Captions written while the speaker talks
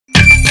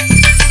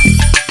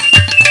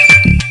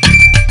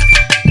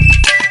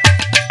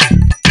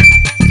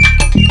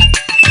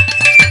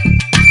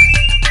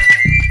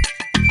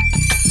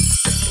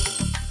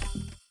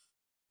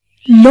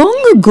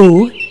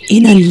ago,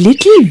 in a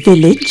little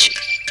village,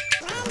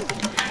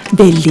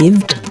 there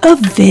lived a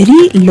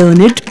very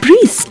learned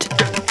priest.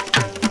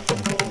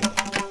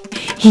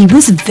 He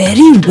was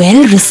very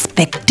well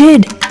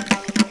respected,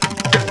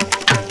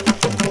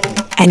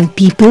 and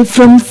people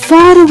from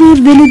faraway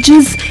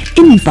villages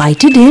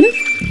invited him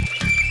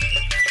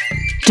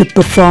to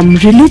perform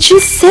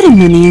religious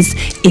ceremonies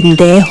in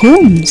their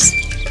homes.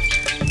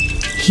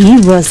 He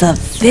was a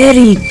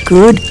very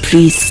good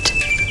priest,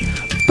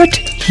 but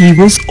he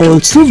was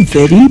also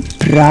very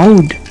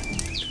proud.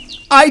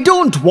 I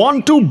don't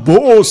want to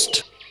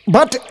boast,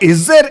 but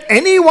is there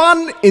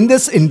anyone in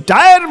this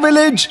entire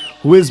village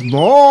who is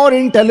more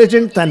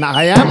intelligent than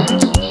I am?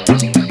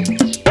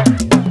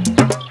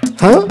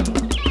 Huh?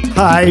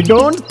 I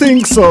don't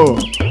think so.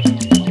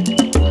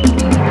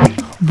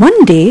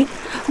 One day,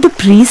 the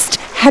priest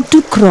had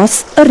to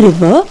cross a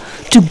river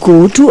to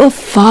go to a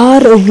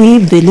faraway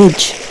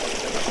village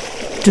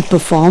to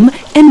perform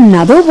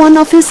another one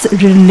of his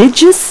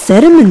religious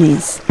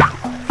ceremonies.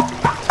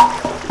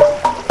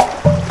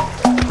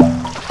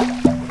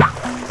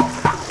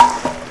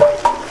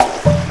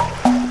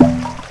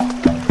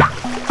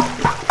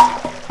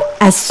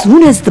 As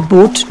soon as the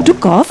boat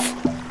took off,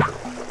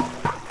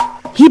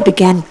 he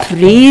began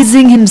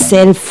praising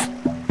himself.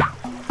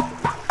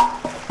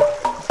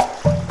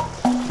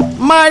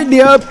 My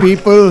dear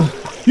people,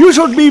 you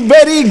should be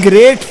very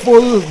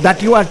grateful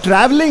that you are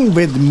traveling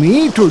with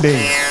me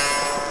today.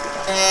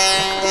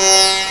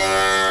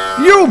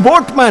 You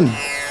boatman,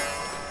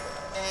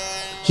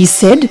 he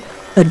said,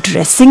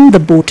 addressing the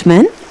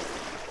boatman.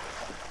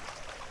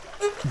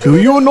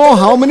 Do you know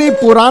how many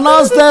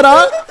Puranas there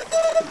are?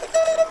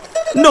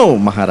 No,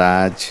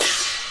 Maharaj.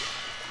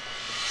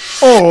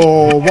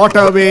 Oh, what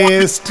a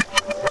waste.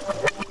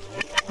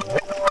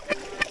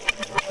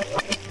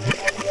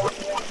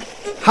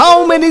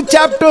 How many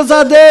chapters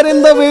are there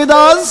in the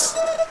Vedas?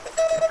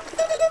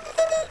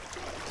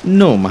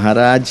 No,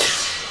 Maharaj.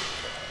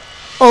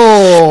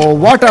 Oh,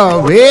 what a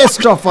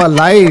waste of a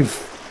life.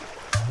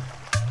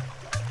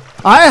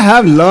 I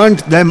have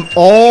learnt them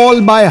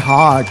all by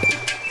heart.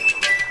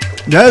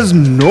 There's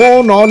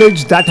no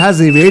knowledge that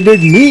has evaded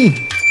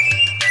me.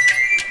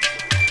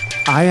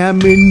 I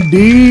am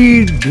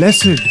indeed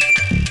blessed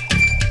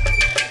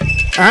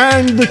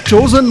and the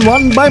chosen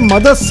one by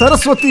Mother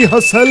Saraswati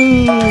herself.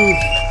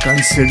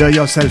 Consider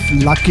yourself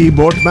lucky,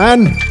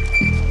 boatman.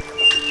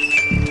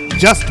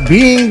 Just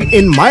being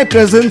in my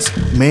presence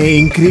may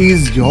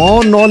increase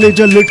your knowledge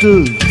a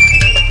little.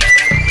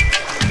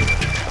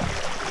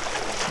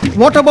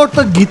 What about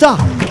the Gita?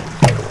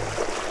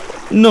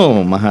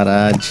 No,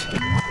 Maharaj.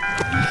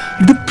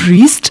 The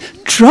priest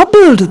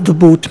troubled the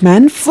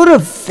boatman for a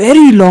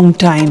very long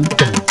time.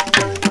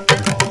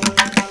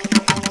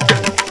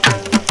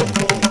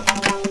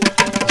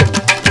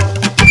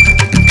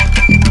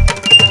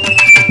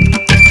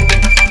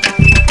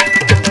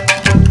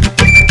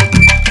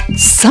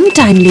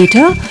 Sometime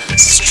later,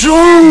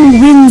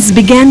 strong winds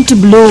began to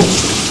blow.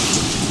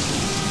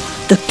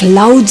 The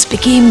clouds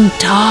became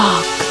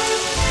dark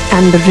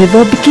and the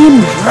river became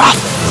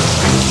rough.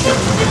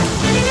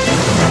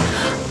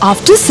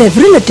 After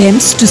several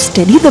attempts to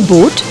steady the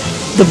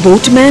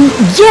boatman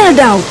yelled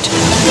out,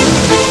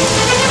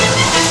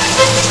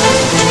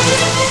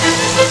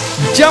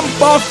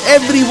 Jump off,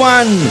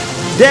 everyone!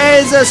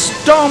 There's a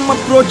storm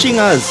approaching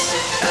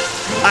us.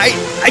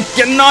 I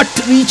cannot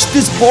reach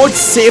this boat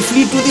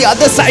safely to the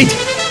other side.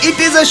 It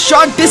is a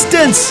short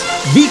distance.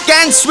 We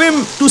can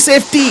swim to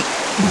safety.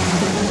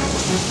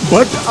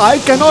 But I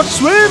cannot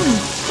swim.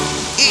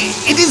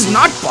 It is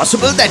not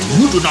possible that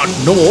you do not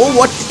know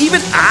what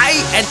even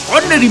I, an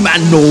ordinary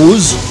man,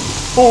 knows.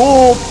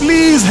 Oh,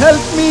 please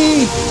help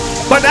me.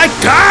 But I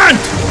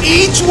can't.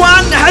 Each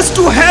one has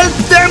to help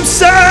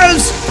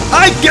themselves.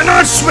 I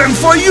cannot swim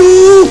for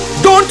you.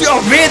 Don't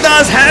your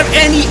Vedas have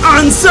any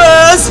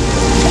answers?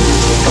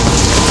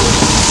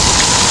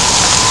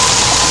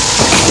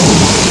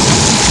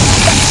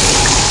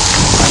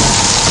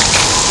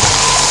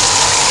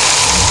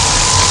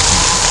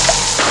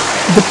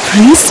 the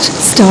priest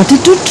started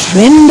to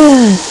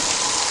tremble.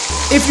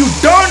 If you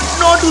don't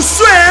know to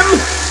swim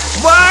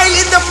while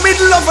in the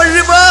middle of a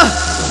river,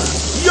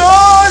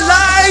 your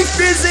life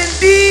is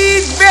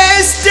indeed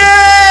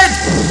wasted.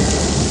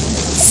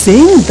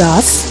 Saying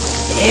thus,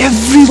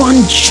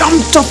 everyone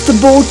jumped off the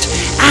boat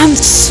and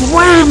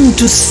swam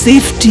to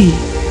safety,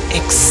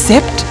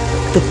 except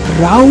the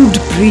proud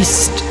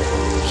priest.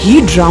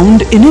 He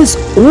drowned in his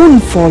own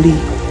folly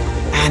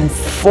and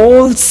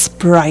false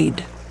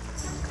pride.